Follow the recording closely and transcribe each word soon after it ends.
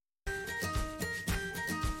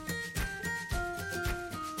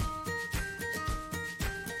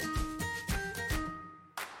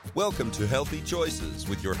Welcome to Healthy Choices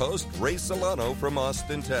with your host, Ray Solano from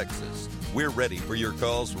Austin, Texas. We're ready for your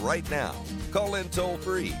calls right now. Call in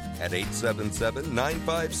toll-free at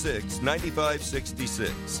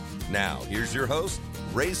 877-956-9566. Now, here's your host,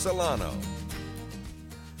 Ray Solano.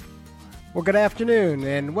 Well, good afternoon,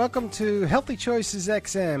 and welcome to Healthy Choices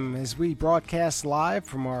XM as we broadcast live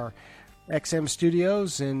from our XM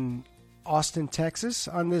studios in Austin, Texas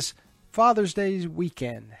on this Father's Day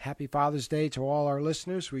weekend. Happy Father's Day to all our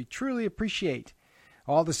listeners. We truly appreciate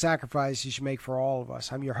all the sacrifices you make for all of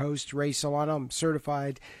us. I'm your host, Ray Solano. I'm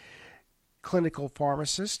certified clinical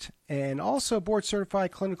pharmacist and also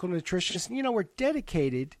board-certified clinical nutritionist. And, we're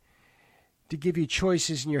dedicated to give you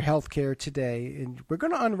choices in your healthcare today. And we're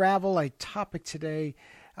going to unravel a topic today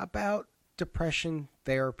about depression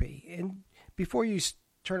therapy. And before you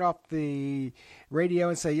turn off the radio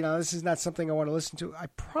and say, this is not something I want to listen to, I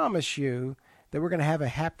promise you that we're going to have a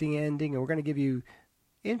happy ending and we're going to give you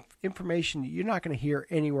information you're not going to hear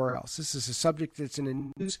anywhere else. This is a subject that's in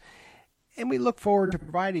the news, and we look forward to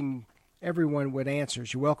providing everyone with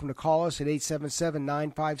answers. You're welcome to call us at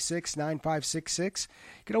 877-956-9566.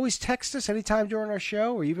 You can always text us anytime during our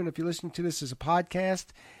show, or even if you're listening to this as a podcast,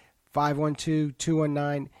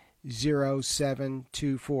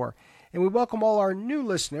 512-219-0724. And we welcome all our new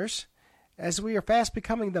listeners as we are fast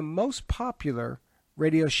becoming the most popular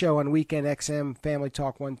radio show on Weekend XM, Family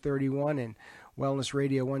Talk 131, and Wellness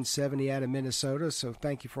Radio 170 out of Minnesota. So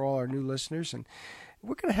thank you for all our new listeners. And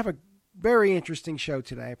we're going to have a very interesting show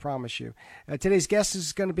today, I promise you. Today's guest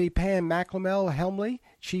is going to be Pam McLemel-Helmley,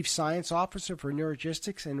 Chief Science Officer for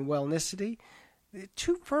Neurogestics and Wellnicity,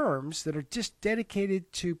 two firms that are just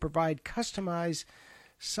dedicated to provide customized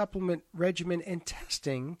supplement regimen and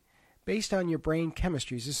testing based on your brain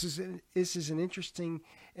chemistries. This is an interesting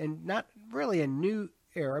and not really a new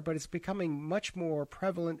era, but it's becoming much more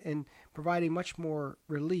prevalent and providing much more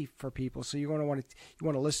relief for people. So you want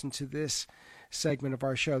to listen to this segment of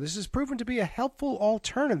our show. This has proven to be a helpful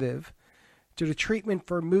alternative to the treatment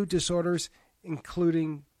for mood disorders,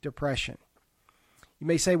 including depression. You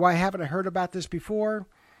may say, why haven't I heard about this before?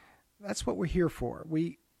 That's what we're here for.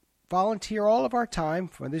 We volunteer all of our time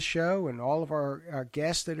for this show and all of our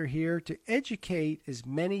guests that are here to educate as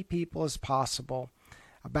many people as possible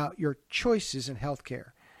about your choices in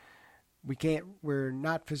healthcare. We're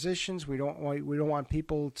not physicians. We don't want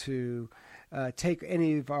people to take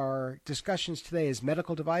any of our discussions today as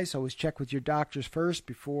medical advice. Always check with your doctors first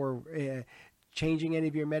before changing any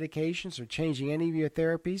of your medications or changing any of your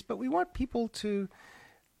therapies. But we want people to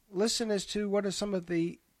listen as to what are some of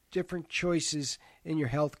the different choices in your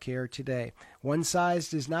health care today. One size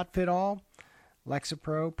does not fit all.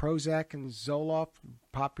 Lexapro, Prozac, and Zoloft,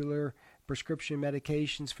 popular prescription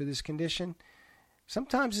medications for this condition,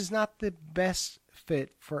 sometimes is not the best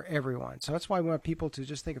fit for everyone. So that's why we want people to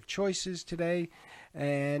just think of choices today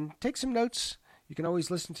and take some notes. You can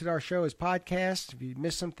always listen to our show as podcast if you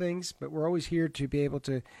miss some things, but we're always here to be able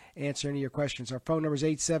to answer any of your questions. Our phone number is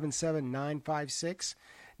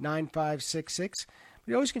 877-956-9566.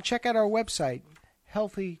 You always can check out our website,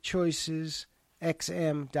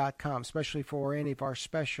 healthychoicesxm.com, especially for any of our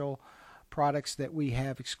special products that we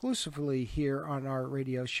have exclusively here on our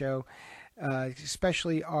radio show,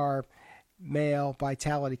 especially our male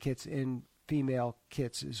vitality kits and female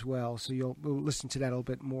kits as well. So we'll listen to that a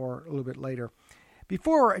little bit later.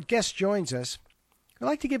 Before a guest joins us, I'd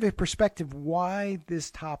like to give a perspective why this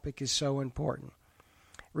topic is so important.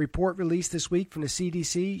 A report released this week from the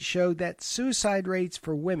CDC showed that suicide rates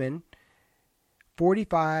for women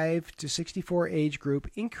 45 to 64 age group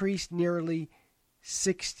increased nearly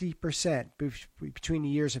 60% between the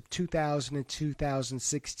years of 2000 and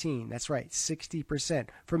 2016. That's right, 60%.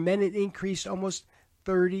 For men, it increased almost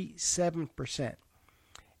 37%.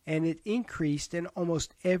 And it increased in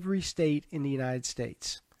almost every state in the United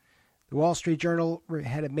States. The Wall Street Journal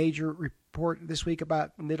had a major report this week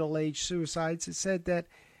about middle-aged suicides. It said that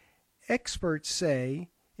experts say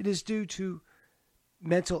it is due to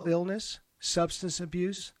mental illness, substance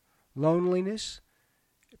abuse, loneliness,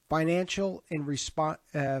 financial and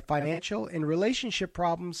relationship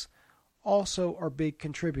problems also are big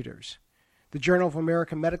contributors. The Journal of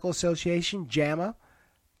American Medical Association, JAMA,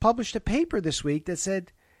 published a paper this week that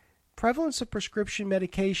said prevalence of prescription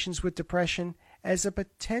medications with depression as a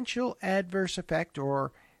potential adverse effect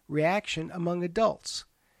or reaction among adults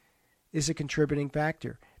is a contributing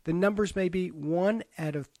factor. The numbers may be 1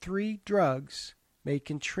 out of 3 drugs may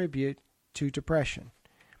contribute to depression.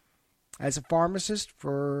 As a pharmacist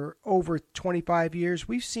for over 25 years,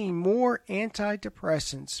 we've seen more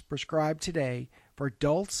antidepressants prescribed today for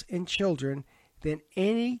adults and children than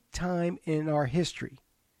any time in our history.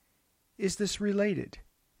 Is this related?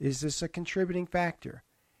 Is this a contributing factor?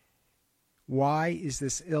 Why is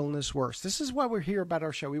this illness worse? This is why we're here about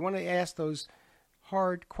our show. We want to ask those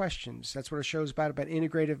hard questions. That's what our show is about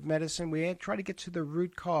integrative medicine. We try to get to the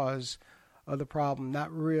root cause of the problem,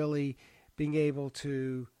 not really being able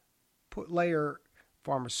to layer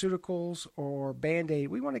pharmaceuticals or Band-Aid.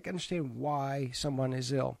 We want to understand why someone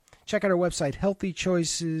is ill. Check out our website,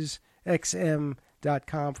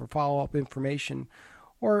 healthychoicesxm.com, for follow-up information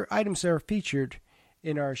or items that are featured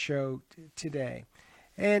in our show today.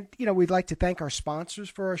 And, we'd like to thank our sponsors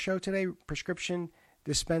for our show today, Prescription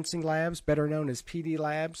Dispensing Labs, better known as PD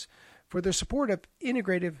Labs, for their support of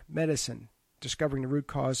integrative medicine, discovering the root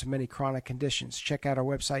cause of many chronic conditions. Check out our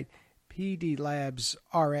website,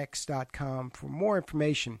 pdlabsrx.com, for more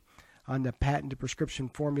information on the patented prescription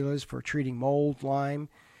formulas for treating mold, Lyme,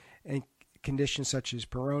 and conditions such as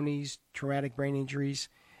Peyronie's, traumatic brain injuries,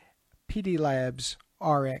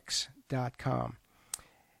 pdlabsrx.com.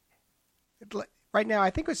 Right now, I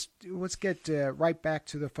think let's get right back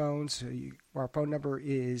to the phones. Our phone number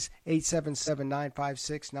is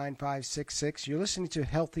 877-956-9566. You're listening to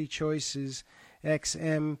Healthy Choices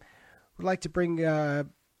XM. We'd like to bring our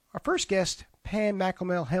first guest, Pam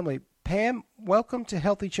McElmel-Hemley. Pam, welcome to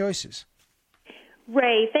Healthy Choices.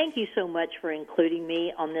 Ray, thank you so much for including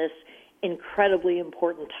me on this incredibly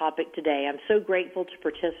important topic today. I'm so grateful to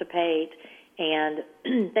participate, and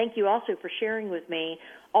thank you also for sharing with me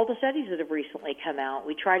all the studies that have recently come out.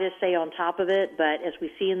 We try to stay on top of it, but as we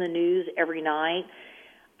see in the news every night,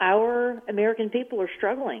 our American people are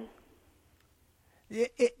struggling.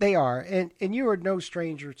 They are, and you are no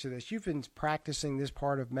stranger to this. You've been practicing this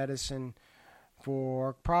part of medicine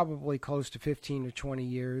for probably close to 15 or 20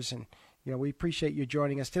 years, and we appreciate you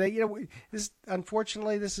joining us today.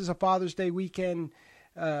 Unfortunately, this is a Father's Day weekend,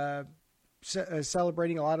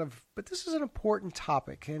 celebrating a lot of, but this is an important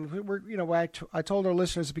topic, and I told our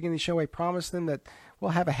listeners at the beginning of the show, I promised them that we'll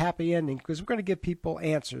have a happy ending because we're going to give people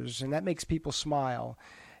answers, and that makes people smile.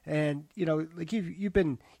 And like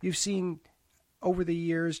you've seen over the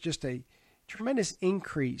years just a tremendous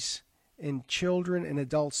increase in children and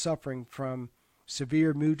adults suffering from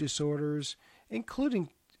severe mood disorders, including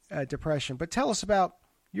depression. But tell us about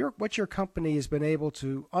what your company has been able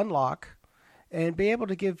to unlock and be able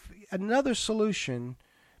to give another solution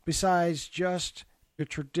besides just the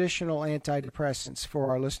traditional antidepressants for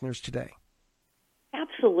our listeners today.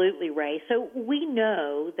 Absolutely, Ray. So we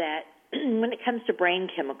know that when it comes to brain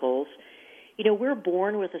chemicals, we're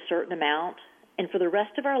born with a certain amount, and for the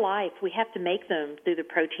rest of our life, we have to make them through the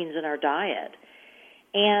proteins in our diet.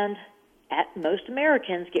 And most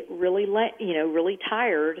Americans get really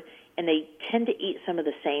tired, and they tend to eat some of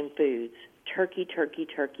the same foods. Turkey, turkey,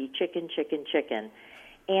 turkey, chicken, chicken, chicken.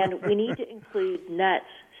 And we need to include nuts,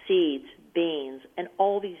 seeds, beans, and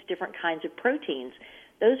all these different kinds of proteins.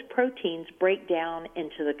 Those proteins break down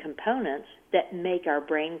into the components that make our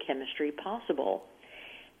brain chemistry possible.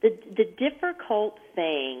 The difficult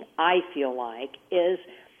thing, I feel like, is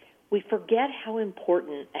we forget how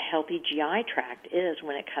important a healthy GI tract is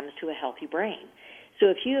when it comes to a healthy brain. So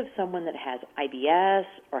if you have someone that has IBS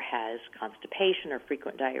or has constipation or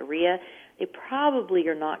frequent diarrhea, they probably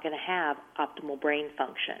are not going to have optimal brain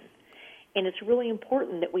function. And it's really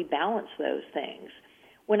important that we balance those things.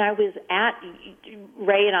 When I was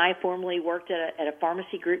Ray and I formerly worked at a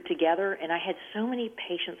pharmacy group together, and I had so many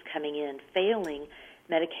patients coming in failing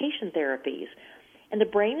medication therapies. And the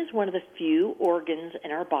brain is one of the few organs in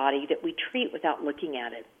our body that we treat without looking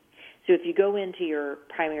at it. So if you go into your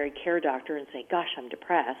primary care doctor and say, gosh, I'm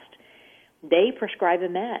depressed, they prescribe a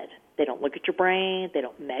med. They don't look at your brain. They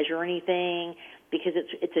don't measure anything because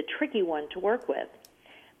it's a tricky one to work with.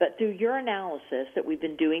 But through your analysis that we've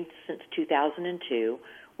been doing since 2002,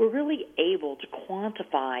 we're really able to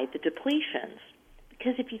quantify the depletions.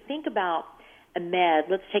 Because if you think about a med,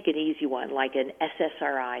 let's take an easy one, like an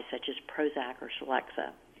SSRI, such as Prozac or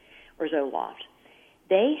Celexa or Zoloft.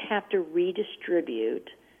 They have to redistribute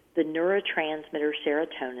the neurotransmitter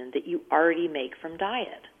serotonin that you already make from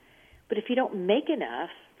diet. But if you don't make enough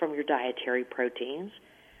from your dietary proteins,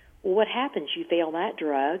 well, what happens? You fail that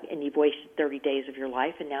drug, and you've wasted 30 days of your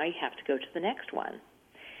life, and now you have to go to the next one.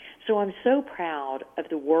 So I'm so proud of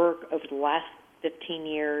the work over the last 15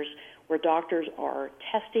 years where doctors are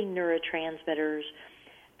testing neurotransmitters,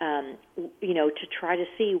 to try to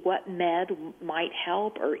see what med might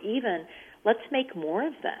help, or even let's make more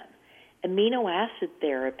of them. Amino acid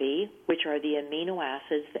therapy, which are the amino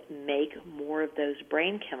acids that make more of those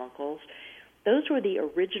brain chemicals, those were the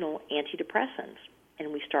original antidepressants.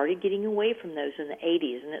 And we started getting away from those in the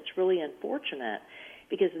 80s, and it's really unfortunate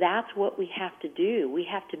because that's what we have to do. We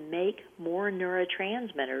have to make more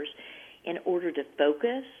neurotransmitters in order to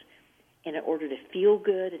focus, in order to feel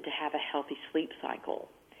good, and to have a healthy sleep cycle.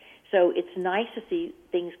 So it's nice to see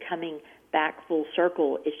things coming back full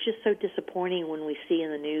circle. It's just so disappointing when we see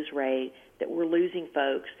in the news, Ray, that we're losing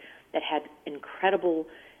folks that had incredible,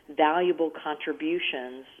 valuable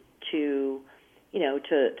contributions to,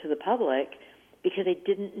 to the public because they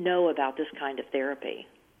didn't know about this kind of therapy.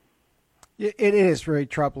 It is very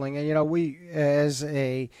troubling, and we as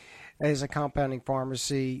a compounding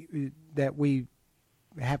pharmacy that we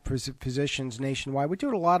have physicians nationwide. We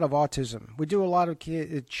do a lot of autism. We do a lot of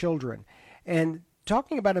children, and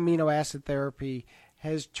talking about amino acid therapy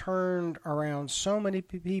has turned around so many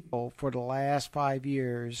people for the last 5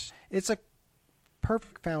 years. It's a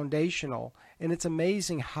perfect foundational, and it's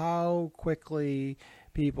amazing how quickly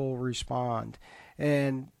people respond.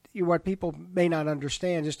 And what people may not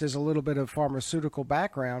understand, just as a little bit of pharmaceutical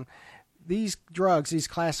background, these drugs, these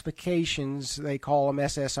classifications, they call them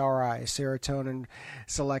SSRI, serotonin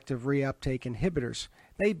selective reuptake inhibitors.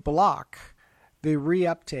 They block the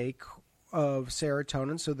reuptake of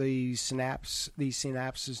serotonin, so these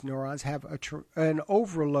synapses, neurons have an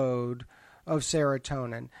overload of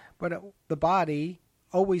serotonin, but the body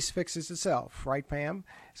always fixes itself, right, Pam?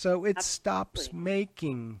 So it stops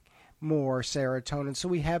making more serotonin. So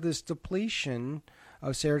we have this depletion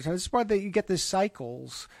of serotonin. This is why you get these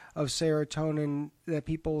cycles of serotonin that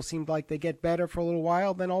people seem like they get better for a little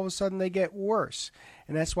while, then all of a sudden they get worse.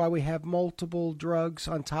 And that's why we have multiple drugs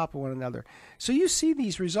on top of one another. So you see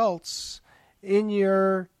these results in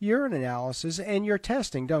your urine analysis and your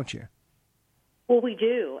testing, don't you? Well, we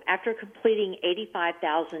do. After completing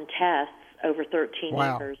 85,000 tests over 13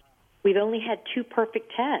 years, we've only had 2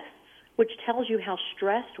 perfect tests, which tells you how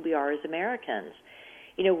stressed we are as Americans.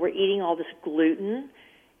 We're eating all this gluten,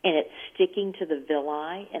 and it's sticking to the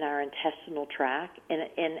villi in our intestinal tract. And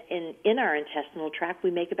in our intestinal tract,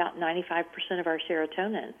 we make about 95% of our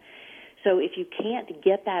serotonin. So if you can't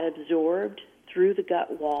get that absorbed through the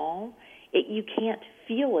gut wall, you can't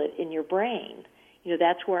feel it in your brain.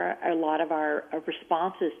 That's where a lot of our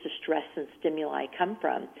responses to stress and stimuli come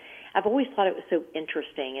from. I've always thought it was so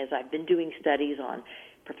interesting as I've been doing studies on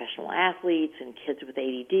professional athletes and kids with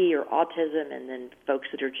ADD or autism and then folks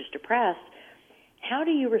that are just depressed. How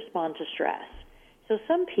do you respond to stress? So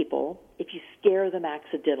some people, if you scare them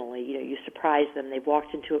accidentally, you surprise them, they've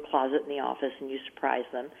walked into a closet in the office and you surprise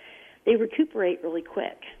them, they recuperate really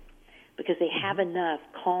quick because they have enough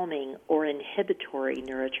calming or inhibitory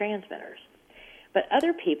neurotransmitters. But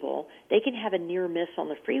other people, they can have a near miss on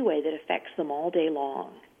the freeway that affects them all day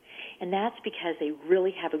long. And that's because they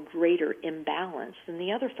really have a greater imbalance than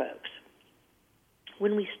the other folks.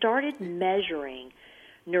 When we started measuring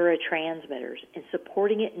neurotransmitters and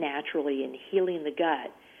supporting it naturally and healing the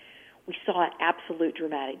gut, we saw an absolute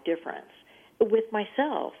dramatic difference. With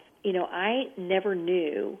myself, I never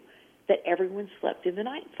knew that everyone slept through the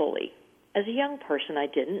night fully. As a young person, I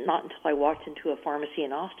didn't, not until I walked into a pharmacy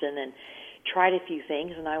in Austin and tried a few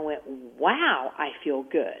things, and I went, wow, I feel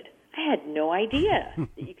good. I had no idea that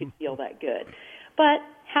you could feel that good. But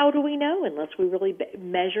how do we know unless we really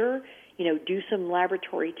measure, do some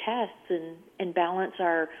laboratory tests and balance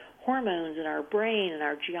our hormones and our brain and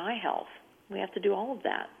our GI health? We have to do all of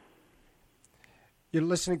that. You're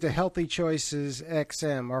listening to Healthy Choices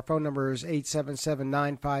XM. Our phone number is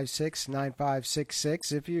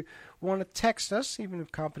 877-956-9566. If you want to text us, even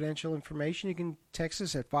with confidential information, you can text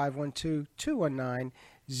us at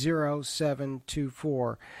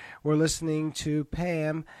 512-219-0724. We're listening to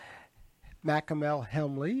Pam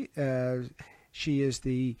McAmel-Helmley. She is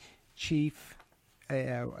the chief,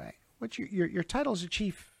 what's your title is a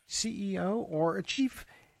chief CEO or a chief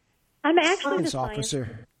I'm actually science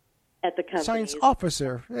officer? At the company. Science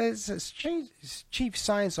officer. It's chief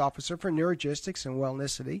science officer for Neurogistics and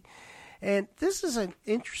Wellnicity. And this is an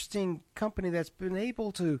interesting company that's been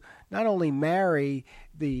able to not only marry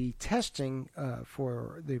the testing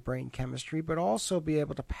for the brain chemistry, but also be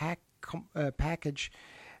able to package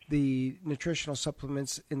the nutritional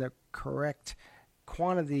supplements in the correct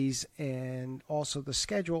quantities and also the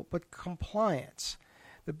schedule, but compliance.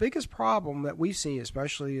 The biggest problem that we see,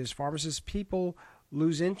 especially as pharmacists, people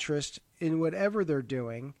lose interest in whatever they're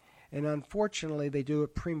doing, and unfortunately they do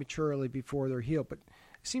it prematurely before they're healed. But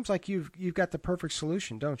it seems like you've got the perfect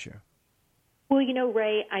solution, don't you? Well,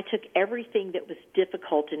 Ray, I took everything that was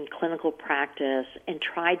difficult in clinical practice and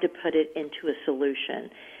tried to put it into a solution.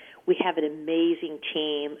 We have an amazing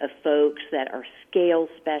team of folks that are scale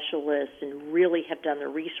specialists and really have done the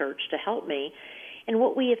research to help me. And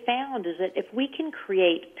what we have found is that if we can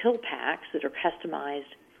create pill packs that are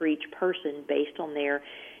customized for each person based on their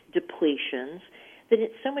depletions, then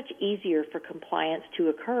it's so much easier for compliance to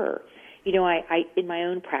occur. You know, I in my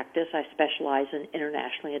own practice, I specialize in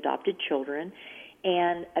internationally adopted children,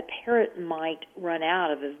 and a parent might run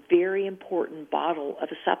out of a very important bottle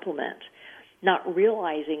of a supplement, not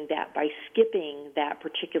realizing that by skipping that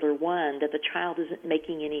particular one, that the child isn't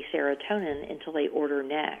making any serotonin until they order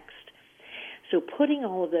next. So putting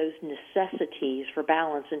all of those necessities for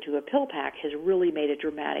balance into a pill pack has really made a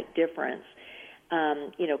dramatic difference.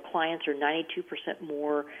 You know, clients are 92%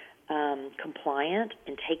 more compliant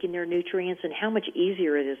in taking their nutrients, and how much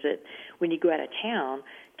easier is it when you go out of town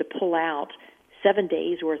to pull out 7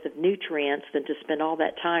 days worth of nutrients than to spend all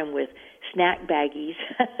that time with snack baggies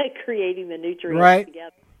creating the nutrients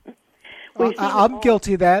together. I'm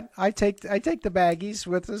guilty of that. I take the baggies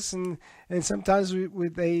with us, and sometimes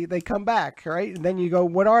they come back, right? And then you go,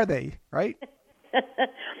 what are they, right?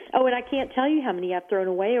 Oh, and I can't tell you how many I've thrown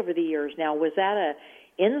away over the years. Now, was that a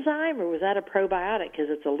enzyme or was that a probiotic? Because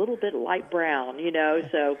it's a little bit light brown, you know.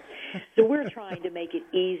 So we're trying to make it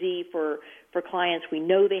easy for clients. We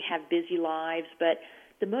know they have busy lives, but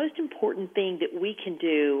the most important thing that we can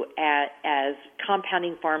do as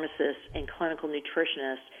compounding pharmacists and clinical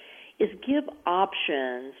nutritionists is give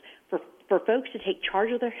options for folks to take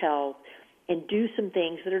charge of their health and do some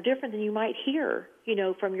things that are different than you might hear, you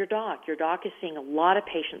know, from your doc. Your doc is seeing a lot of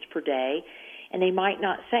patients per day, and they might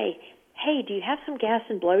not say, hey, do you have some gas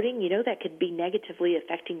and bloating? You know, that could be negatively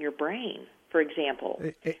affecting your brain, for example.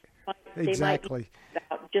 Exactly. They might be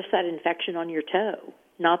about just that infection on your toe,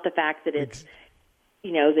 not the fact that it's,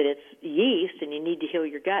 you know, that it's yeast and you need to heal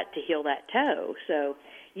your gut to heal that toe. So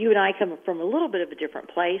you and I come from a little bit of a different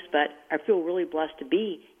place, but I feel really blessed to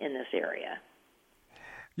be in this area.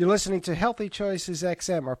 You're listening to Healthy Choices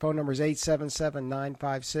XM. Our phone number is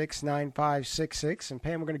 877-956-9566. And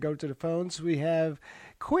Pam, we're going to go to the phones. We have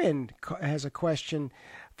Quinn has a question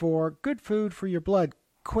for good food for your blood.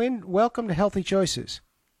 Quinn, welcome to Healthy Choices.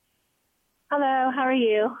 Hello, how are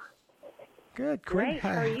you? Good, Quinn. Great.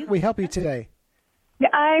 How are you? We help you today.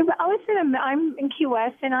 I'm in Key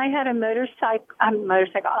West, and I had an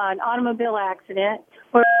automobile accident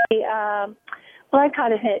where blood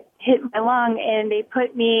kind of hit my lung, and they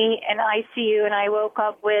put me in ICU, and I woke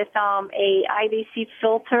up with a IVC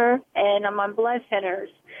filter, and I'm on blood thinners,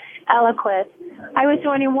 Eliquis. I was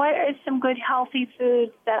wondering, what are some good healthy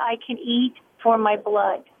foods that I can eat for my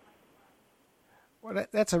blood? Well,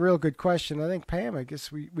 that's a real good question. I think, Pam, I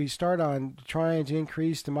guess we start on trying to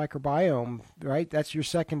increase the microbiome, right? That's your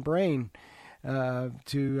second brain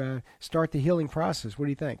to start the healing process. What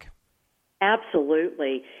do you think?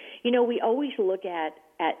 Absolutely. You know, we always look at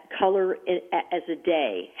color as a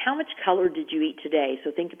day. How much color did you eat today?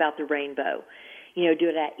 So think about the rainbow. You know,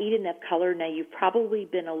 did I eat enough color? Now, you've probably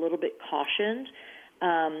been a little bit cautioned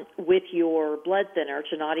with your blood thinner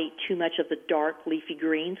to not eat too much of the dark leafy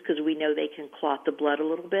greens because we know they can clot the blood a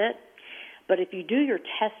little bit. But if you do your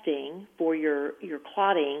testing for your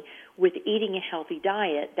clotting with eating a healthy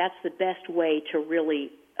diet, that's the best way to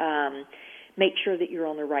really make sure that you're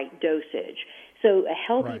on the right dosage. So a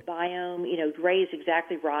healthy biome, you know, Ray is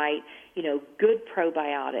exactly right, you know, good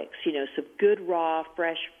probiotics, you know, some good raw,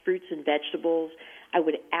 fresh fruits and vegetables. I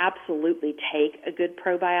would absolutely take a good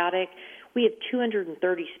probiotic. We have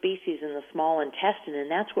 230 species in the small intestine, and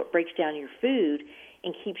that's what breaks down your food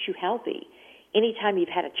and keeps you healthy. Anytime you've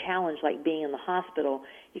had a challenge like being in the hospital,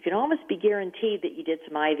 you can almost be guaranteed that you did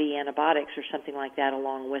some IV antibiotics or something like that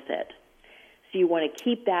along with it. So you want to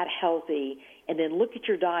keep that healthy and then look at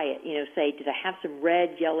your diet. You know, say, did I have some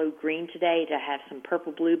red, yellow, green today? Did I have some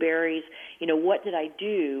purple blueberries? You know, what did I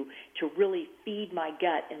do to really feed my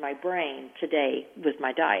gut and my brain today with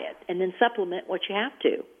my diet? And then supplement what you have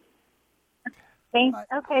to.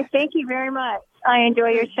 Okay, thank you very much. I enjoy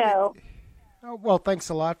your show. Well, thanks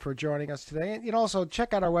a lot for joining us today. And also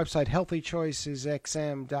check out our website,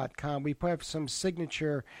 healthychoicesxm.com. We have some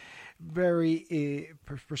signature, very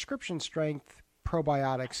prescription strength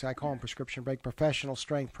probiotics. I call them prescription break, professional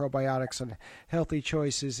strength probiotics on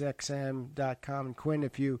healthychoicesxm.com. And Quinn,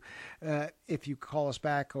 if you call us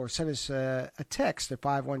back or send us a text at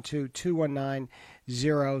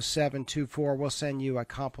 512-219-0724, we'll send you a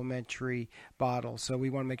complimentary bottle. So we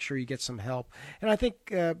want to make sure you get some help. And I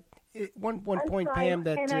think one point, Pam,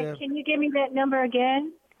 that can you give me that number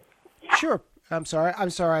again? Sure. I'm sorry.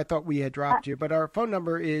 I thought we had dropped you, but our phone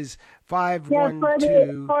number is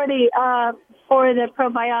 512. For the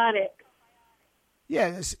probiotic.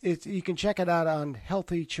 Yes, you can check it out on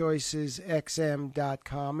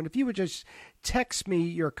healthychoicesxm.com. And if you would just text me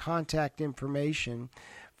your contact information,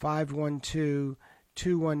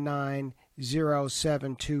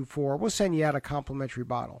 512-219-0724. We'll send you out a complimentary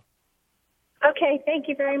bottle. Okay, thank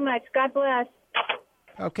you very much. God bless.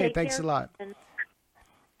 Okay, thanks a lot.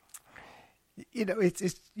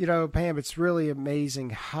 It's Pam, it's really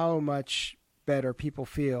amazing how much better people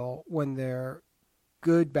feel when their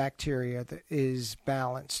good bacteria that is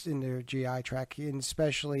balanced in their GI tract, and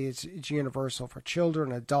especially it's universal for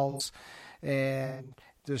children, adults, and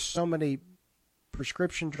there's so many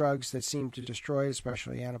prescription drugs that seem to destroy,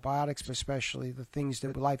 especially antibiotics, but especially the things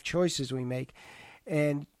that life choices we make.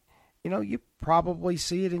 And you probably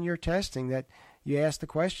see it in your testing that you ask the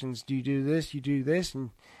questions, do you do this, you do this, and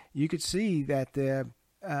you could see that their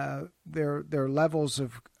levels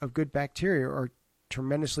of good bacteria are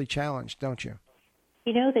tremendously challenged, don't you?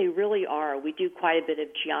 They really are. We do quite a bit of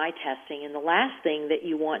GI testing, and the last thing that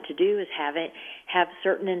you want to do is have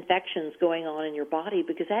certain infections going on in your body,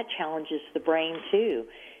 because that challenges the brain too.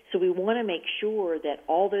 So we want to make sure that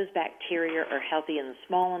all those bacteria are healthy in the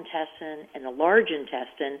small intestine and the large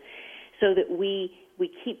intestine, so that we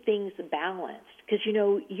keep things balanced. Because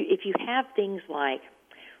if you have things like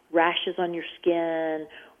rashes on your skin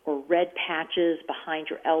or red patches behind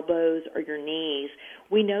your elbows or your knees,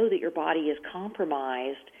 we know that your body is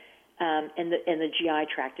compromised, and the GI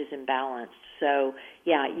tract is imbalanced. So,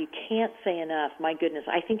 yeah, you can't say enough. My goodness,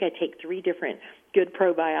 I think I take 3 different good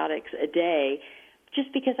probiotics a day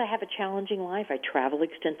just because I have a challenging life. I travel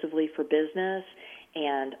extensively for business,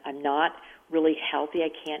 and I'm not really healthy.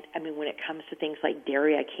 When it comes to things like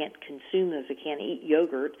dairy, I can't consume those. I can't eat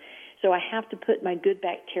yogurt. So I have to put my good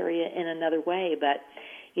bacteria in another way. But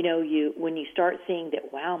when you start seeing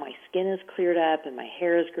that, wow, my skin is cleared up and my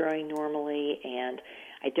hair is growing normally and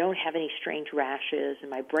I don't have any strange rashes and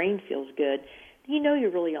my brain feels good, you're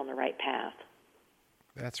really on the right path.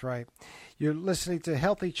 That's right. You're listening to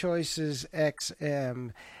Healthy Choices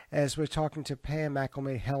XM as we're talking to Pam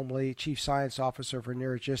McElmay-Helmley, Chief Science Officer for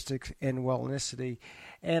Neurogistics and Wellnicity.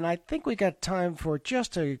 And I think we got time for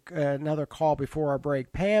just another call before our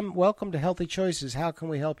break. Pam, welcome to Healthy Choices. How can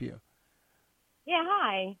we help you? Yeah,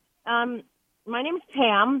 hi. My name's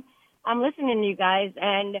Pam. I'm listening to you guys,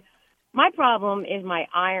 and my problem is my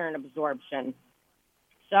iron absorption.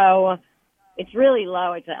 So it's really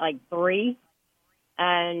low. It's at like 3,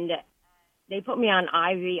 and they put me on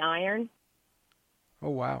IV iron. Oh,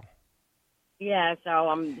 wow. Yeah, so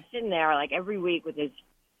I'm sitting there like every week with this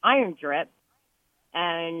iron drip,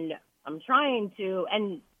 and I'm trying to,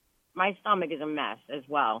 and my stomach is a mess as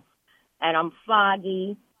well, and I'm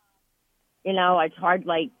foggy. It's hard,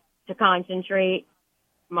 to concentrate.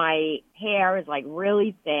 My hair is,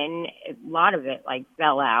 really thin. A lot of it,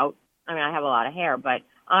 fell out. I have a lot of hair, but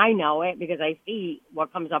I know it because I see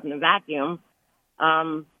what comes up in the vacuum.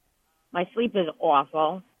 My sleep is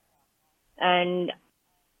awful, and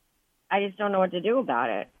I just don't know what to do about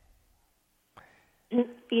it.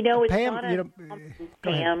 It's Pam, not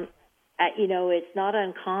Pam. It's not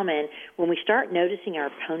uncommon when we start noticing our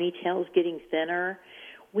ponytails getting thinner.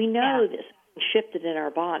 We know that something shifted in our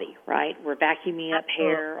body, right? We're vacuuming up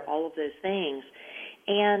hair, all of those things.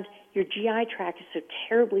 And your GI tract is so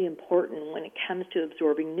terribly important when it comes to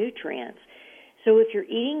absorbing nutrients. So if you're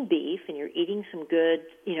eating beef and you're eating some good,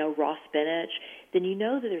 raw spinach, then you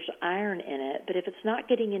know that there's iron in it. But if it's not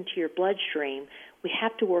getting into your bloodstream, we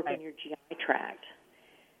have to work on your GI tract.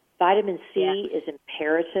 Vitamin C is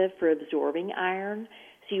imperative for absorbing iron.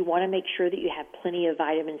 So you want to make sure that you have plenty of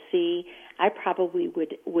vitamin C. I probably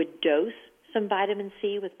would dose some vitamin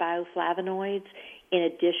C with bioflavonoids in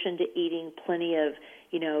addition to eating plenty of,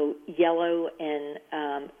 yellow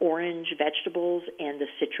and orange vegetables and the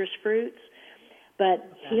citrus fruits.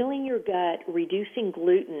 But healing your gut, reducing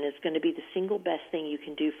gluten is going to be the single best thing you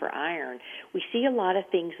can do for iron. We see a lot of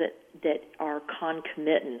things that are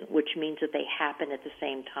concomitant, which means that they happen at the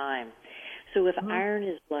same time. So if iron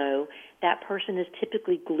is low, that person is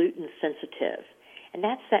typically gluten sensitive. And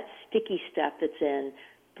that's that sticky stuff that's in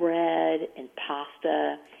bread and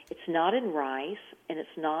pasta. It's not in rice, and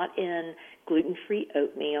it's not in gluten-free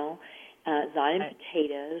oatmeal. It's not in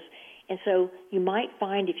potatoes. And so you might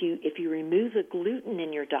find if you remove the gluten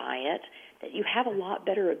in your diet that you have a lot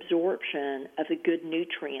better absorption of the good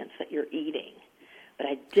nutrients that you're eating. But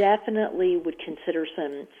I definitely would consider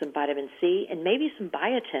some vitamin C and maybe some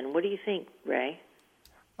biotin. What do you think, Ray?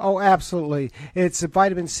 Oh, absolutely. It's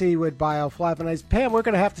vitamin C with bioflavonoids. Pam, we're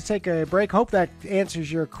going to have to take a break. Hope that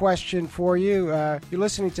answers your question for you. You're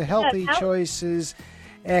listening to Healthy Choices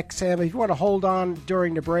XM. If you want to hold on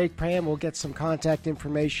during the break, Pam will get some contact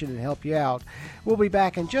information and help you out. We'll be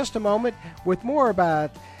back in just a moment with more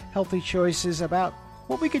about Healthy Choices, about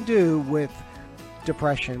what we can do with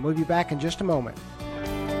depression. We'll be back in just a moment.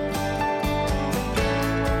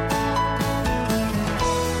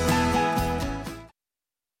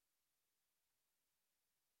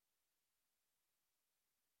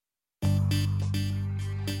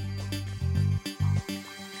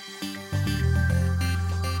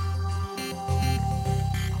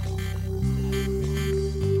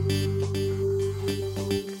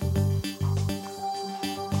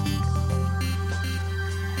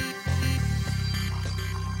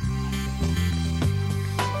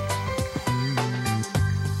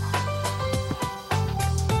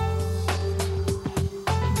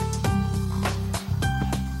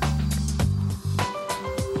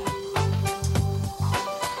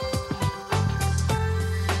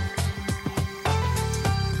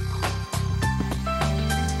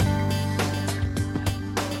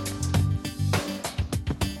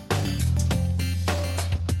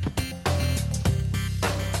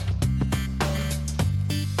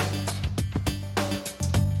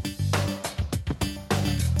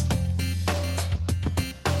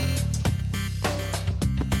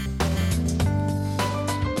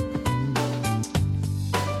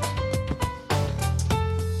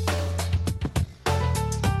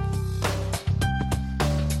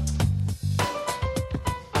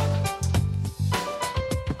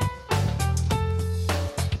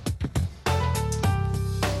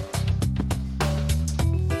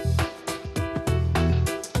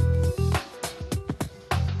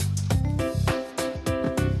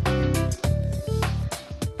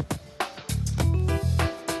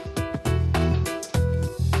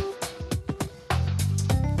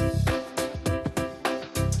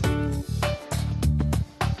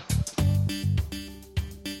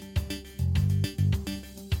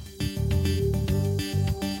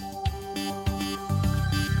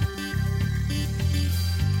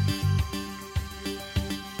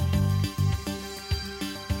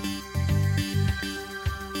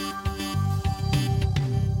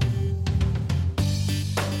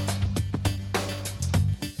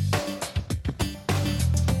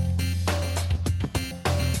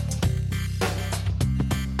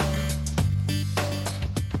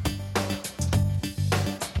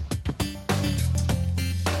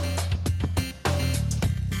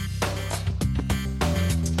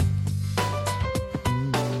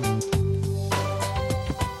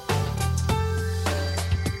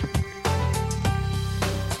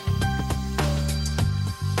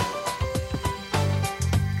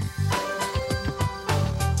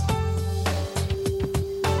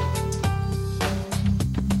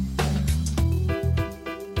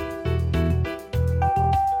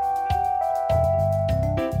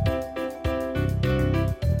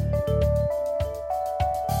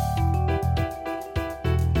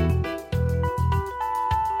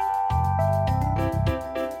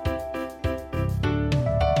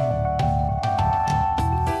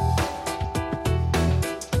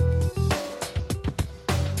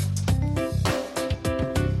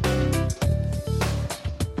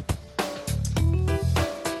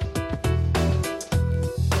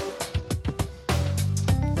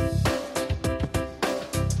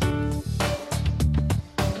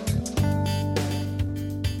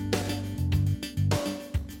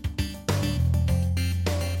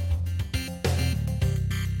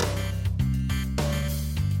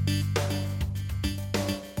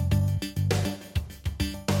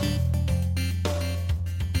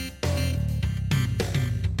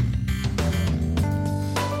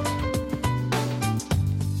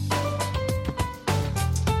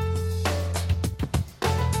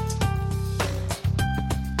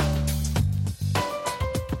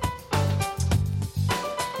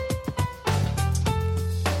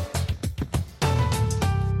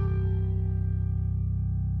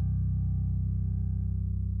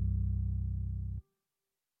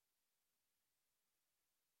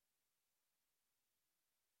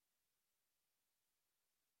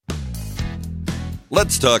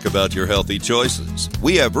 Let's talk about your healthy choices.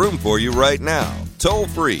 We have room for you right now. Toll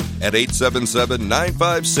free at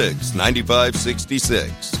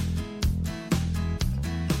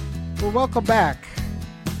 877-956-9566. Well, welcome back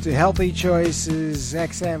to Healthy Choices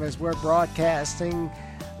XM as we're broadcasting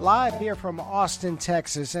live here from Austin,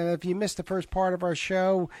 Texas. And if you missed the first part of our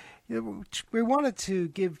show, we wanted to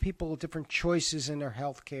give people different choices in their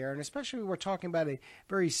health care, and especially we're talking about a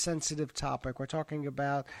very sensitive topic. We're talking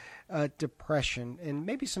about depression and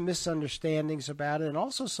maybe some misunderstandings about it, and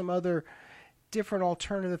also some other different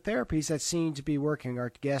alternative therapies that seem to be working.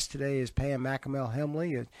 Our guest today is Pam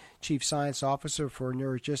McAmel-Hemley, a Chief Science Officer for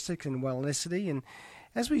Neurogestics and Wellnicity. And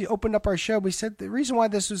as we opened up our show, we said the reason why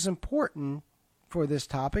this was important for this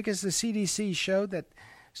topic is the CDC showed that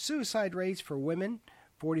suicide rates for women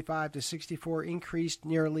 45 to 64 increased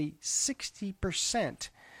nearly 60%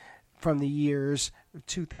 from the years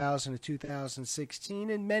 2000 to 2016,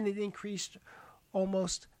 and men it increased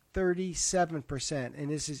almost 37%,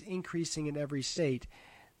 and this is increasing in every state.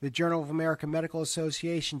 The Journal of American Medical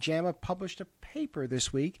Association, JAMA, published a paper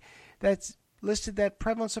this week that's listed that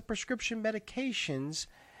prevalence of prescription medications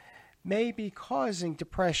may be causing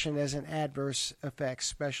depression as an adverse effect,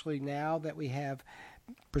 especially now that we have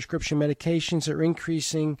prescription medications are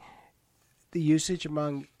increasing the usage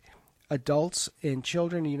among adults and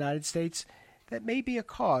children in the United States. That may be a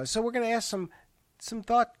cause. So we're going to ask some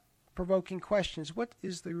thought-provoking questions. What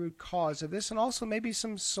is the root cause of this? And also maybe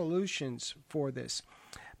some solutions for this.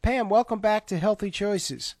 Pam, welcome back to Healthy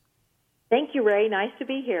Choices. Thank you, Ray. Nice to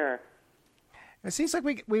be here. It seems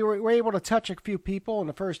like we were able to touch a few people in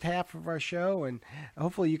the first half of our show, and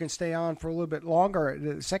hopefully you can stay on for a little bit longer in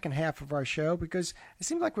the second half of our show, because it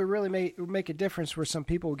seems like we really make a difference for some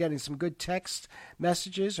people. We're getting some good text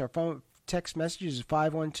messages. Our phone text messages is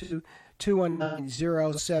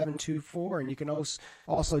 512-219-0724, and you can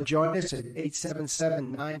also join us at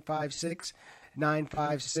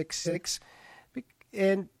 877-956-9566.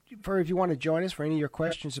 And if you want to join us for any of your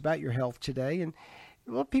questions about your health today, and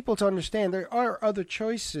I want people to understand there are other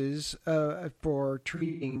choices for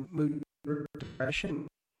treating mood depression.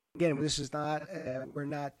 Again, this is not we're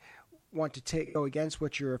not want to go against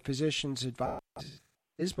what your physician's advice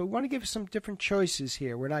is, but we want to give some different choices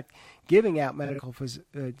here. We're not giving out medical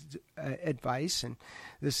advice, and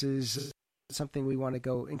this is something we want to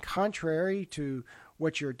go in contrary to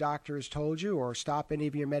what your doctor has told you, or stop any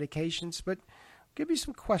of your medications, but give you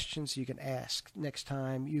some questions you can ask next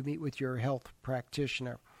time you meet with your health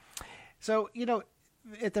practitioner. So,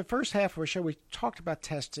 at the first half of our show, we talked about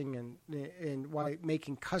testing and why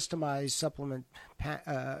making customized supplement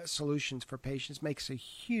solutions for patients makes a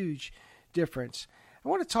huge difference. I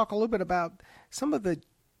want to talk a little bit about some of the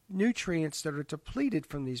nutrients that are depleted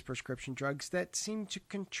from these prescription drugs that seem to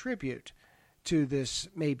contribute to this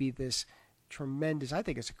tremendous, I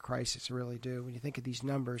think it's a crisis, I really do. When you think of these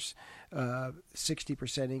numbers,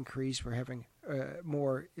 60% increase, we're having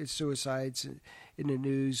more suicides in the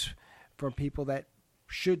news from people that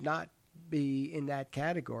should not be in that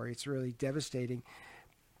category. It's really devastating.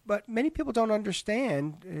 But many people don't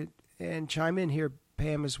understand, and chime in here,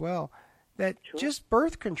 Pam, as well, that just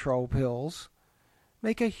birth control pills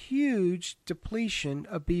make a huge depletion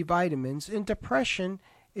of B vitamins, and depression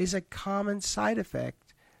is a common side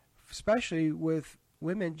effect, especially with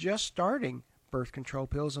women just starting birth control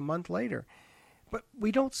pills a month later. But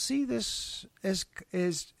we don't see this as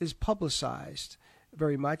publicized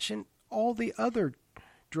very much, and all the other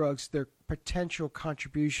drugs, their potential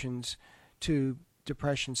contributions to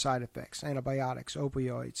depression side effects, antibiotics,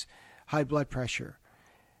 opioids, high blood pressure.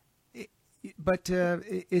 But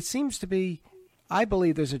it seems to be, I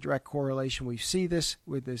believe there's a direct correlation. We see this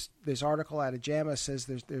with this article out of JAMA says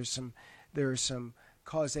there's some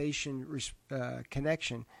causation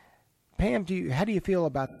connection. Pam, how do you feel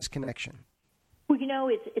about this connection? Well,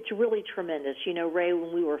 it's really tremendous. Ray,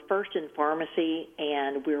 when we were first in pharmacy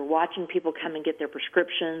and we were watching people come and get their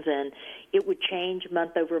prescriptions, and it would change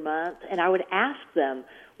month over month, and I would ask them,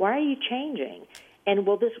 why are you changing? And,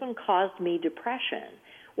 well, this one caused me depression.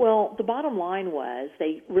 Well, the bottom line was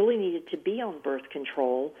they really needed to be on birth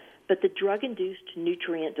control, but the drug-induced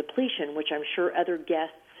nutrient depletion, which I'm sure other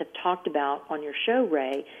guests have talked about on your show,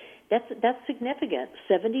 Ray, that's significant.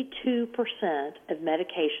 72% of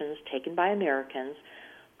medications taken by Americans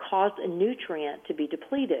cause a nutrient to be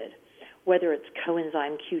depleted, whether it's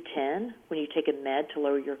coenzyme Q10 when you take a med to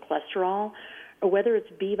lower your cholesterol, or whether it's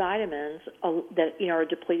B vitamins that are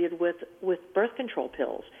depleted with birth control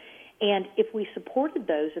pills. And if we supported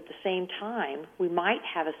those at the same time, we might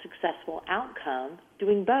have a successful outcome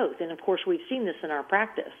doing both. And, of course, we've seen this in our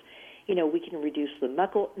practice. We can reduce the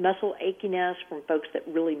muscle achiness from folks that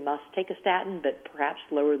really must take a statin, but perhaps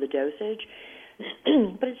lower the dosage.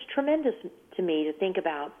 But it's tremendous to me to think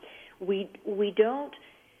about. We wouldn't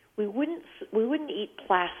eat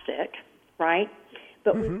plastic, right?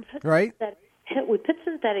 But we put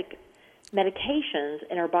synthetic medications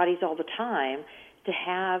in our bodies all the time to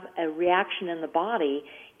have a reaction in the body,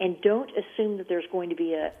 and don't assume that there's going to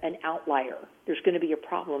be an outlier. There's going to be a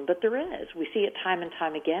problem, but there is. We see it time and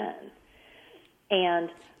time again.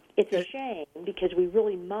 And it's a shame because we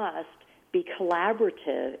really must be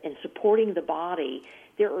collaborative in supporting the body.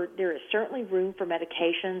 There is certainly room for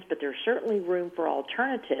medications, but there's certainly room for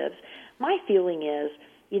alternatives. My feeling is,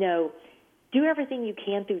 do everything you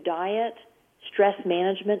can through diet, stress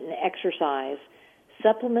management, and exercise.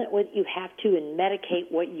 Supplement what you have to and medicate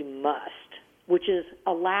what you must, which is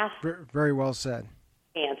a last very well said.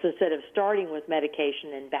 Chance instead of starting with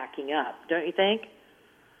medication and backing up. Don't you think?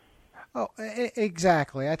 Oh,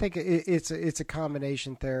 exactly. I think it's a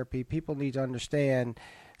combination therapy. People need to understand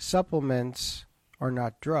supplements are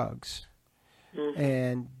not drugs,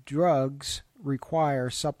 and drugs require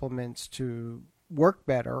supplements to work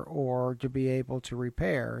better or to be able to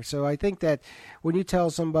repair. So I think that when you tell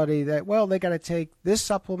somebody that, well, they got to take this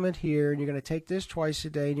supplement here, and you're going to take this twice a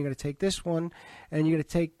day, and you're going to take this one, and you're going to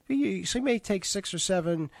take, so you may take 6 or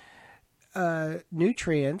 7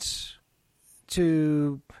 nutrients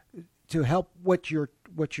to help what you're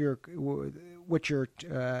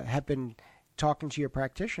have been talking to your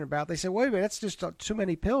practitioner about. They say, wait a minute, that's just too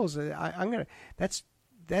many pills. That's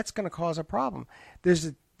going to cause a problem.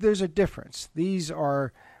 There's a difference. These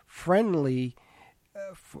are friendly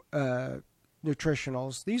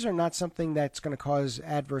nutritionals. These are not something that's going to cause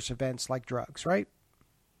adverse events like drugs, right?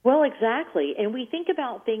 Well, exactly. And we think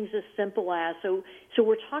about things as simple as, so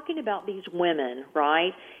we're talking about these women,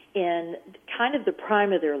 right, in kind of the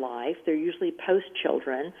prime of their life. They're usually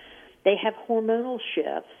post-children. They have hormonal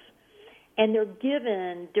shifts, and they're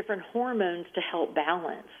given different hormones to help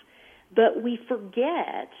balance. But we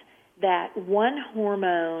forget that one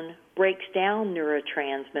hormone breaks down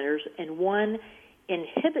neurotransmitters and one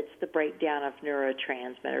inhibits the breakdown of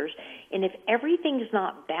neurotransmitters. And if everything's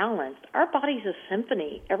not balanced, our body's a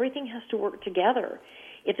symphony. Everything has to work together.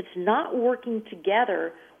 If it's not working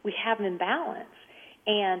together, we have an imbalance.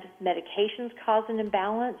 And medications cause an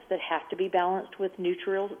imbalance that have to be balanced with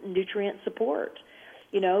nutrient support.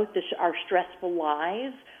 Our stressful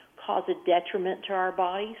lives cause a detriment to our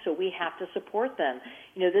body, so we have to support them.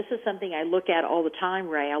 This is something I look at all the time,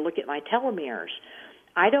 Ray. I look at my telomeres.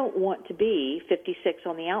 I don't want to be 56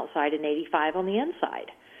 on the outside and 85 on the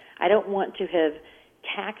inside. I don't want to have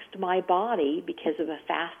taxed my body because of a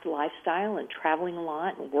fast lifestyle and traveling a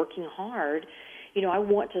lot and working hard. I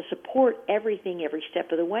want to support everything every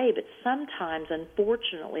step of the way, but sometimes,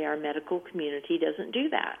 unfortunately, our medical community doesn't do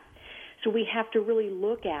that. So we have to really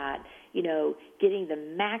look at, getting the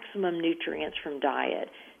maximum nutrients from diet,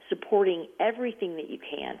 supporting everything that you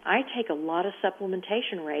can. I take a lot of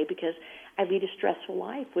supplementation, Ray, because I lead a stressful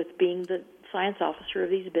life with being the science officer of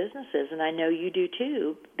these businesses, and I know you do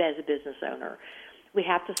too as a business owner. We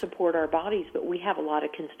have to support our bodies, but we have a lot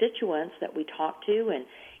of constituents that we talk to and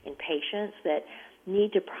patients that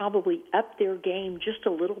need to probably up their game just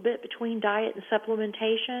a little bit between diet and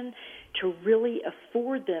supplementation to really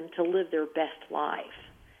afford them to live their best life,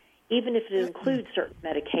 even if it includes certain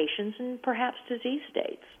medications and perhaps disease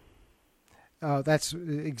states. That's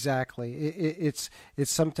exactly. It's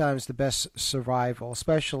sometimes the best survival,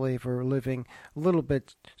 especially if we're living a little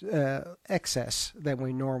bit excess than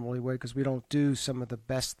we normally would, because we don't do some of the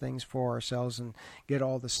best things for ourselves and get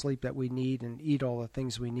all the sleep that we need and eat all the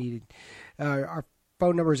things we need. Our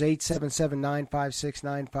phone number is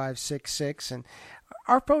 877-956-9566, and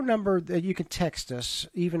our phone number that you can text us,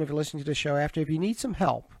 even if you're listening to the show after, if you need some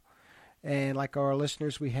help, and like our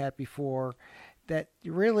listeners we had before, that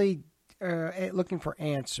really looking for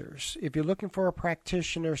answers. If you're looking for a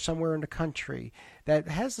practitioner somewhere in the country that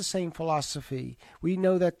has the same philosophy, we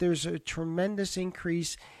know that there's a tremendous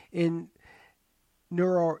increase in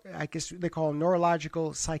I guess they call them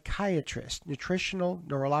neurological psychiatrists, nutritional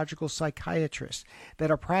neurological psychiatrists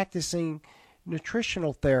that are practicing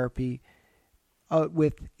nutritional therapy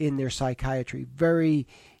within their psychiatry. Very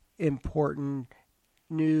important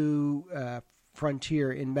new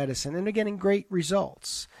frontier in medicine, and they're getting great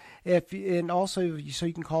results. So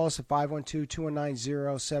you can call us at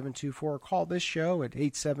 512-219-0724. Call this show at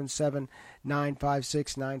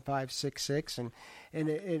 877-956-9566. And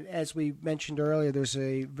as we mentioned earlier, there's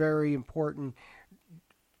a very important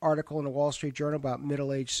article in the Wall Street Journal about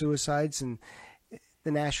middle-aged suicides, and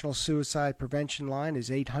the National Suicide Prevention Line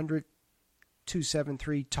is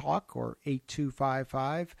 877-273-TALK or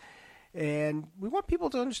 8255. And we want people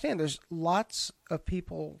to understand there's lots of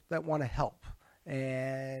people that want to help.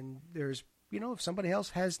 And there's, if somebody else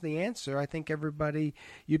has the answer, I think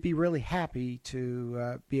you'd be really happy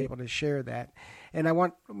to be able to share that. And I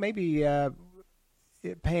want maybe,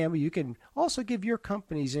 Pam, you can also give your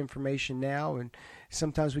company's information now. And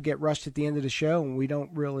sometimes we get rushed at the end of the show and we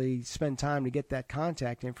don't really spend time to get that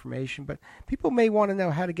contact information. But people may want to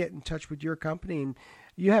know how to get in touch with your company. And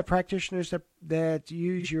you have practitioners that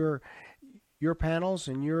use your panels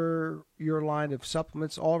and your line of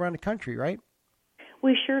supplements all around the country, right?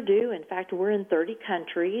 We sure do. In fact, we're in 30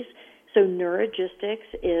 countries. So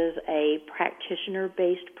Neurogistics is a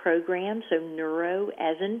practitioner-based program. So neuro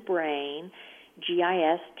as in brain,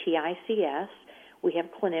 GISTICS. We have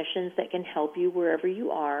clinicians that can help you wherever you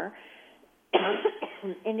are.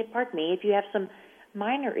 And pardon me, if you have some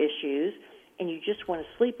minor issues and you just want to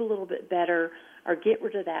sleep a little bit better or get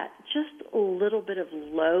rid of that just a little bit of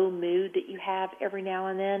low mood that you have every now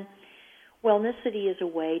and then, Wellness City is a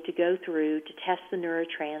way to go through to test the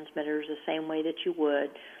neurotransmitters the same way that you would.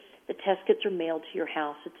 The test kits are mailed to your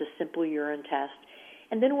house. It's a simple urine test.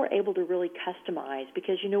 And then we're able to really customize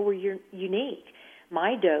because, we're unique.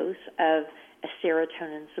 My dose of a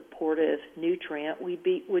serotonin-supportive nutrient would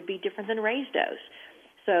be different than Ray's dose.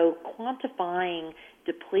 So quantifying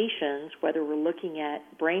depletions, whether we're looking at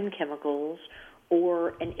brain chemicals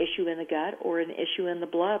or an issue in the gut or an issue in the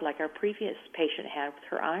blood like our previous patient had with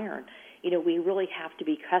her iron, we really have to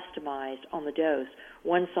be customized on the dose.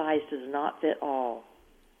 One size does not fit all.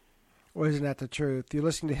 Well, isn't that the truth? You're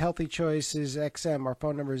listening to Healthy Choices XM. Our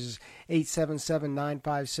phone number is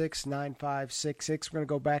 877-956-9566. We're going to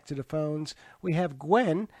go back to the phones. We have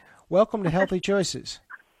Gwen. Welcome to Healthy Choices.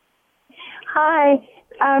 Hi.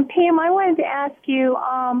 Pam, I wanted to ask you,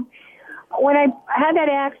 when I had that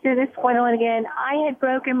accident, this one again, I had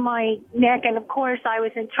broken my neck, and of course I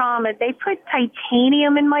was in trauma. They put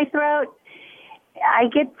titanium in my throat. I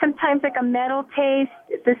get sometimes like a metal taste.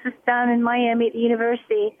 This is done in Miami at the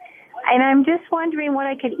university. And I'm just wondering what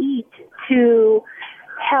I could eat to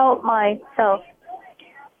help myself.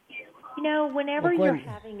 Whenever you're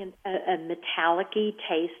having a metallic-y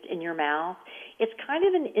taste in your mouth, it's kind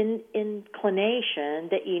of an inclination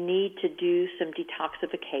that you need to do some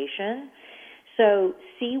detoxification. So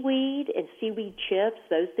seaweed and seaweed chips,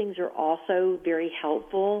 those things are also very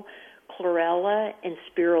helpful. Chlorella and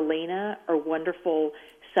spirulina are wonderful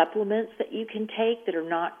supplements that you can take that are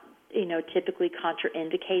not, typically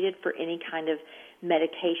contraindicated for any kind of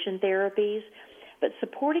medication therapies. But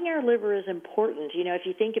supporting our liver is important. If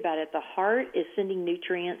you think about it, the heart is sending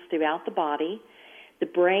nutrients throughout the body. The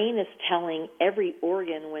brain is telling every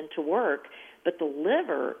organ when to work. But the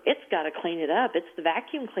liver, it's got to clean it up. It's the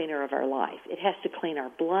vacuum cleaner of our life. It has to clean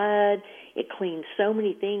our blood. It cleans so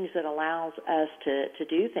many things that allows us to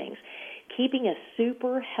do things. Keeping a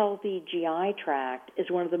super healthy GI tract is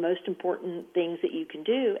one of the most important things that you can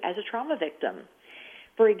do as a trauma victim.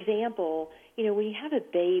 For example, when you have a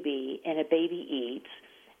baby and a baby eats,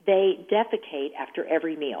 they defecate after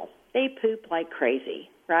every meal. They poop like crazy,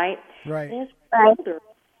 right? Right. And as older,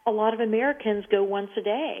 a lot of Americans go once a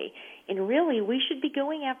day. And really, we should be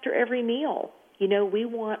going after every meal. We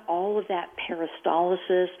want all of that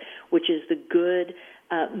peristalsis, which is the good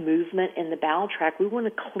movement in the bowel tract. We want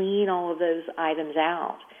to clean all of those items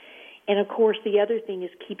out. And, of course, the other thing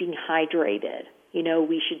is keeping hydrated.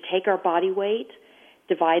 We should take our body weight,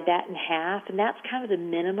 divide that in half, and that's kind of the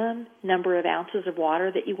minimum number of ounces of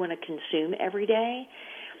water that you want to consume every day.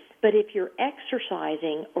 But if you're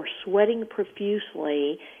exercising or sweating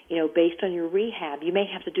profusely, based on your rehab, you may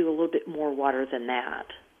have to do a little bit more water than that.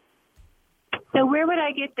 So where would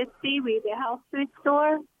I get the seaweed? The health food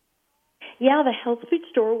store? Yeah, the health food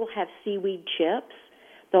store will have seaweed chips.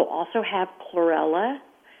 They'll also have chlorella,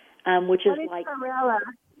 which is like... Chlorella?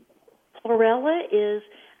 Chlorella is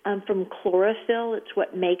from chlorophyll. It's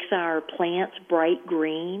what makes our plants bright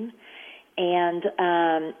green. And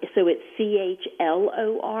so it's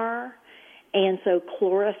CHLOR. And so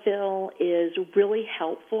chlorophyll is really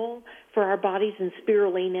helpful for our bodies, and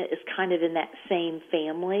spirulina is kind of in that same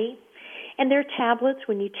family. And they're tablets.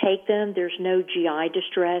 When you take them, there's no GI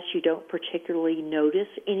distress. You don't particularly notice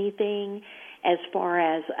anything as far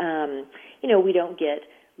as, we don't get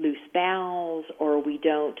loose bowels, or we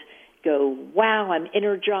don't go, wow, I'm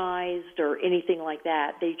energized, or anything like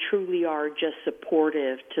that. They truly are just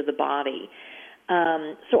supportive to the body.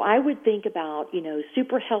 So I would think about,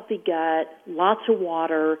 super healthy gut, lots of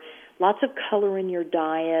water, lots of color in your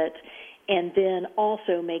diet, and then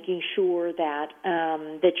also making sure that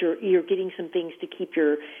that you're getting some things to keep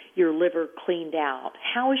your liver cleaned out.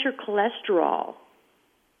 How is your cholesterol?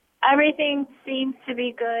 Everything seems to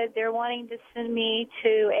be good. They're wanting to send me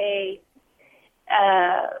to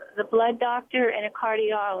the blood doctor and a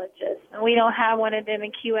cardiologist. And we don't have one of them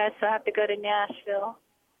in QS, so I have to go to Nashville.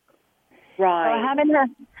 Right. So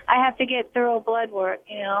I have to get thorough blood work,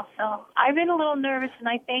 So I've been a little nervous, and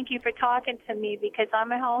I thank you for talking to me because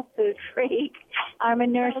I'm a health food freak. I'm a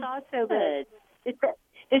nurse also, but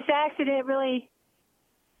this accident really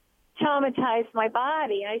traumatized my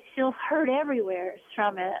body. I still hurt everywhere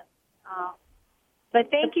from it.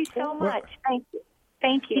 But thank you so much.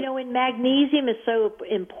 Thank you. And magnesium is so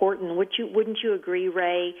important. Wouldn't you agree,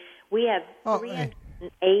 Ray? We have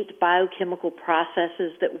 308 biochemical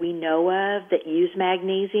processes that we know of that use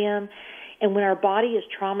magnesium. And when our body is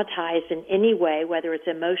traumatized in any way, whether it's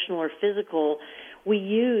emotional or physical, we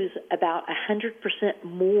use about 100%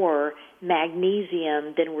 more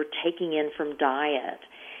magnesium than we're taking in from diet.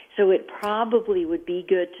 So it probably would be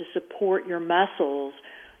good to support your muscles,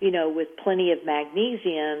 with plenty of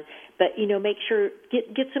magnesium, but, make sure,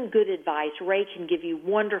 get some good advice. Ray can give you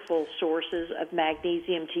wonderful sources of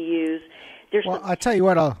magnesium to use. I'll tell you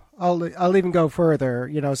what, I'll even go further.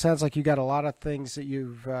 It sounds like you got a lot of things that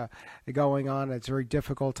you've going on. It's very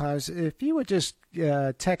difficult times. If you would just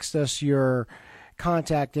text us your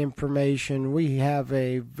contact information, we have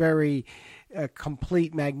a very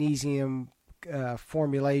complete magnesium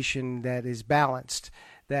formulation that is balanced,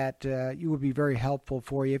 that you would be very helpful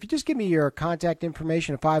for you. If you just give me your contact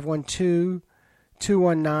information at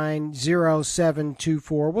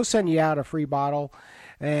 512-219-0724, we'll send you out a free bottle,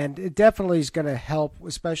 and it definitely is going to help,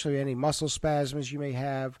 especially any muscle spasms you may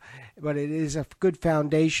have, but it is a good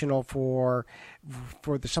foundational for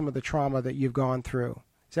some of the trauma that you've gone through.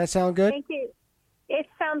 Does that sound good? Thank you. It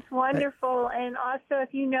sounds wonderful, and also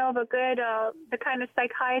if you know of a good, the kind of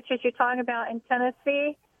psychiatrist you're talking about in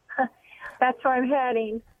Tennessee, that's where I'm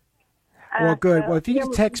heading. Well, good. Well, if you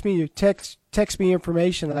just text me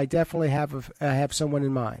information, I definitely have someone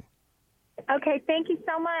in mind. Okay. Thank you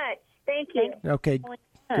so much. Thank you. Okay.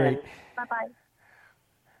 Great. Bye-bye.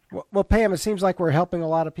 Well, Pam, it seems like we're helping a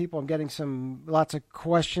lot of people. I'm getting lots of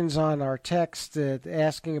questions on our text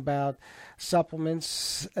asking about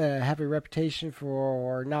supplements have a reputation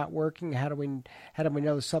for not working. How do we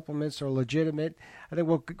know the supplements are legitimate? I think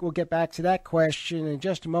we'll get back to that question in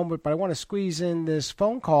just a moment, but I want to squeeze in this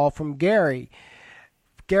phone call from Gary.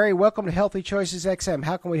 Gary, welcome to Healthy Choices XM.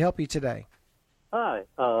 How can we help you today? Hi.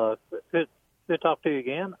 Good to talk to you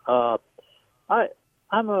again. I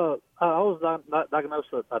was diagnosed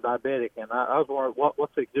as a diabetic, and I was wondering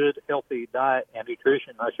what's a good, healthy diet and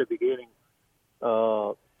nutrition I should be getting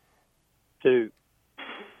for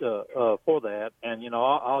that. And,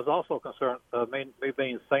 I was also concerned, me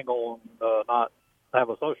being single and not have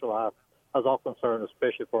a social life, I was also concerned,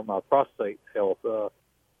 especially for my prostate health.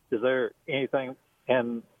 Is there anything?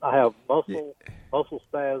 And I have muscle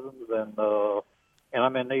spasms, and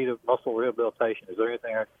I'm in need of muscle rehabilitation. Is there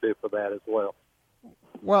anything I can do for that as well?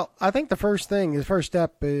 Well, I think the first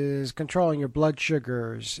step is controlling your blood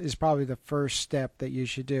sugars is probably the first step that you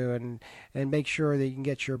should do, and make sure that you can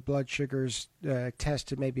get your blood sugars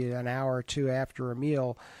tested maybe an hour or two after a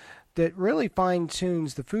meal. That really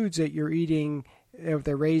fine-tunes the foods that you're eating. If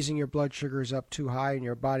they're raising your blood sugars up too high and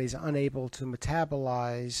your body's unable to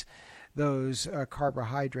metabolize those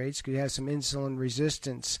carbohydrates, because you have some insulin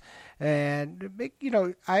resistance. And,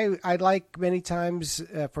 I like many times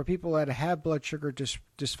for people that have blood sugar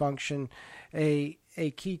dysfunction, a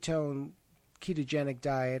ketogenic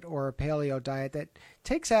diet or a paleo diet that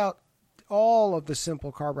takes out all of the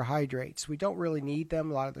simple carbohydrates. We don't really need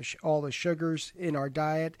them, all the sugars in our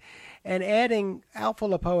diet. And adding alpha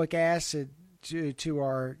lipoic acid to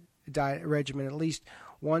our diet regimen at least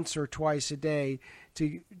once or twice a day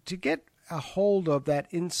to get a hold of that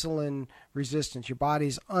insulin resistance. Your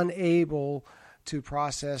body's unable to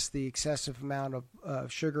process the excessive amount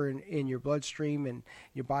of sugar in your bloodstream, and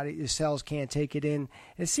your cells can't take it in.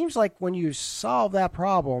 It seems like when you solve that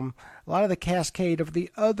problem, a lot of the cascade of the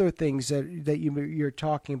other things that you're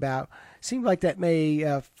talking about seem like that may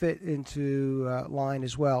fit into line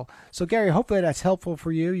as well. So, Gary, hopefully that's helpful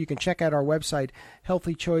for you. You can check out our website,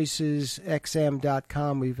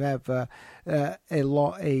 healthychoicesxm.com. We have a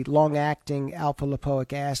long-acting alpha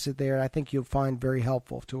lipoic acid there, and I think you'll find very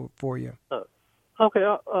helpful for you. Okay.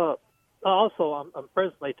 Also, I'm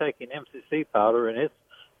presently taking MCC powder, and it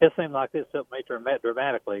seemed like it's helped me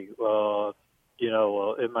dramatically.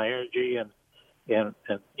 In my energy and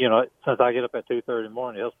since I get up at 2:30 in the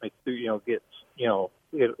morning, it helps me to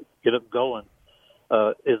get up going.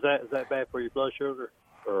 Is that bad for your blood sugar?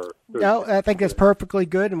 No, I think that's perfectly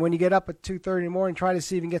good. And when you get up at 2:30 in the morning, try to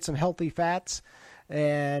see if you can get some healthy fats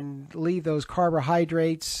and leave those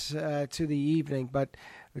carbohydrates to the evening. But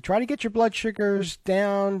try to get your blood sugars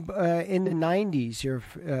down in the 90s.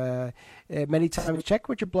 Many times, check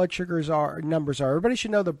what your blood numbers are. Everybody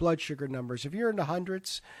should know their blood sugar numbers. If you're in the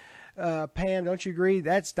hundreds, Pam, don't you agree?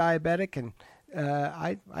 That's diabetic, and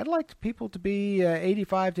I'd like people to be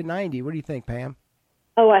 85 to 90. What do you think, Pam?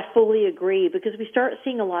 Oh, I fully agree, because we start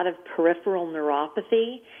seeing a lot of peripheral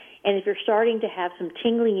neuropathy, and if you're starting to have some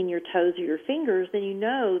tingling in your toes or your fingers, then you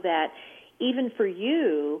know that even for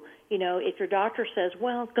you, if your doctor says,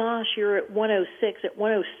 well, gosh, you're at 106, at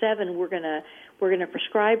 107, we're gonna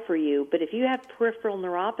prescribe for you. But if you have peripheral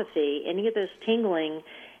neuropathy, any of those tingling,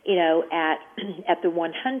 at the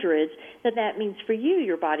 100s, that means for you,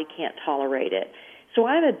 your body can't tolerate it. So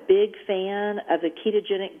I'm a big fan of the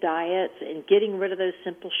ketogenic diets and getting rid of those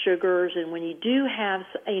simple sugars. And when you do have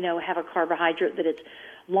a carbohydrate, that it's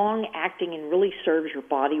long acting and really serves your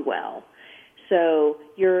body well. So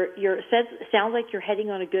sounds like you're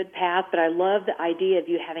heading on a good path, but I love the idea of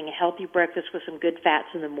you having a healthy breakfast with some good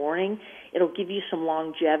fats in the morning. It'll give you some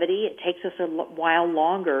longevity. It takes us a while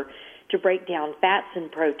longer to break down fats and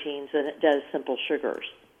proteins than it does simple sugars.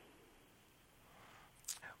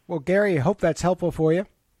 Well, Gary, I hope that's helpful for you.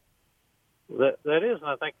 That is, and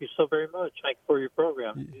I thank you so very much. Thank you for your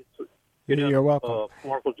program. You're welcome. A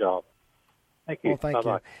wonderful job. Thank you. Well, thank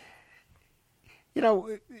Bye-bye.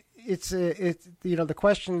 you. It's the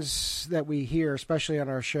questions that we hear, especially on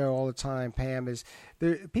our show all the time, Pam, is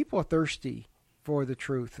people are thirsty for the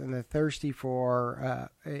truth, and they're thirsty for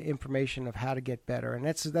information of how to get better, and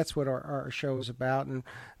that's what our show is about. And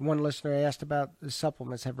one listener asked about the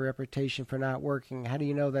supplements have a reputation for not working. How do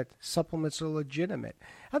you know that supplements are legitimate?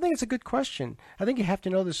 I think it's a good question. I think you have to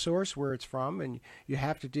know the source where it's from, and you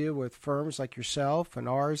have to deal with firms like yourself and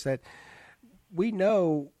ours that we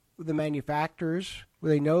know the manufacturers.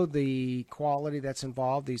 They know the quality that's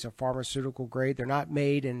involved. These are pharmaceutical grade. They're not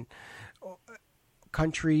made in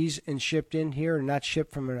countries and shipped in here, and not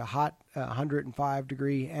shipped from a hot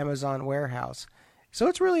 105-degree Amazon warehouse. So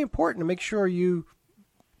it's really important to make sure you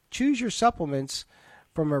choose your supplements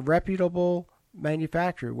from a reputable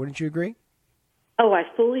manufacturer. Wouldn't you agree? Oh, I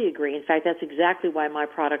fully agree. In fact, that's exactly why my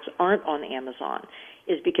products aren't on Amazon,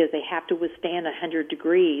 is because they have to withstand 100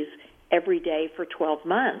 degrees every day for 12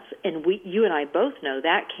 months. And you and I both know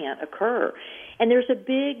that can't occur. And there's a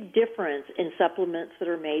big difference in supplements that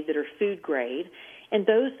are made that are food grade and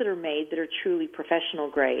those that are made that are truly professional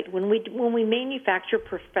grade. When we manufacture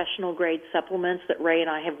professional grade supplements that Ray and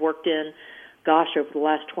I have worked in, over the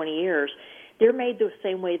last 20 years, they're made the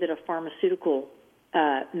same way that a pharmaceutical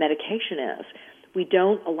medication is. We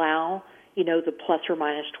don't allow, the plus or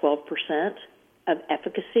minus 12% of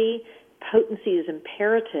efficacy. Potency is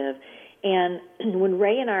imperative. And when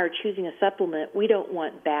Ray and I are choosing a supplement, we don't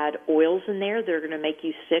want bad oils in there that are going to make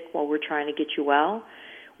you sick while we're trying to get you well.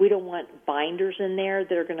 We don't want binders in there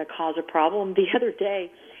that are going to cause a problem. The other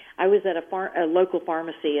day, I was at a local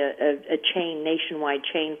pharmacy, a chain, nationwide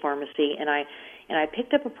chain pharmacy, and I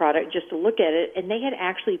picked up a product just to look at it, and they had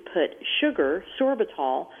actually put sugar,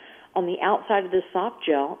 sorbitol, on the outside of this soft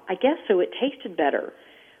gel, I guess so it tasted better.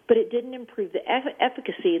 But it didn't improve the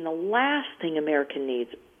efficacy, and the last thing Americans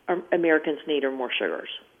need are more sugars,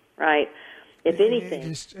 right? If anything,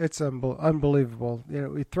 it's unbelievable.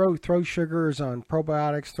 We throw sugars on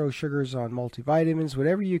probiotics, throw sugars on multivitamins,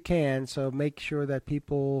 whatever you can. So make sure that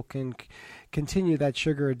people can continue that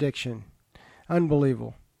sugar addiction.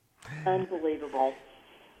 Unbelievable.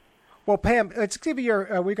 Well, Pam, let's give you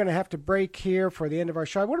we're going to have to break here for the end of our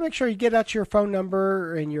show. I want to make sure you get out your phone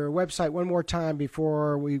number and your website one more time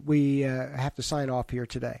before we have to sign off here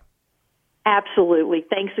today. Absolutely.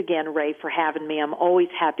 Thanks again, Ray, for having me. I'm always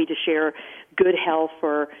happy to share good health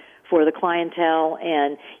for the clientele.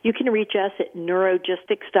 And you can reach us at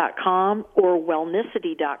neurogistics.com or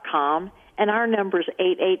wellnicity.com. And our number is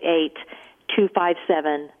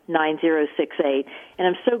 888-257-9068. And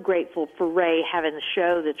I'm so grateful for Ray having the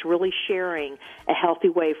show that's really sharing a healthy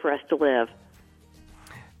way for us to live.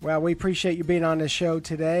 Well, we appreciate you being on the show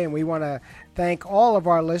today, and we want to thank all of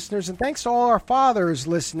our listeners, and thanks to all our fathers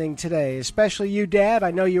listening today, especially you, Dad. I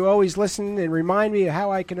know you always listen and remind me of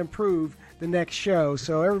how I can improve the next show.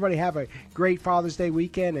 So everybody have a great Father's Day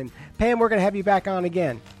weekend, and Pam, we're going to have you back on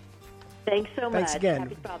again. Thanks so much. Thanks again.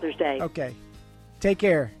 Happy Father's Day. Okay. Take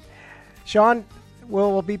care. Sean,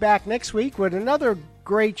 we'll be back next week with another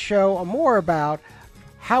great show, more about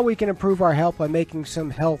how we can improve our health by making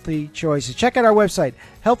some healthy choices. Check out our website,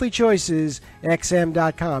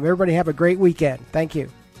 healthychoicesxm.com. Everybody have a great weekend. Thank you.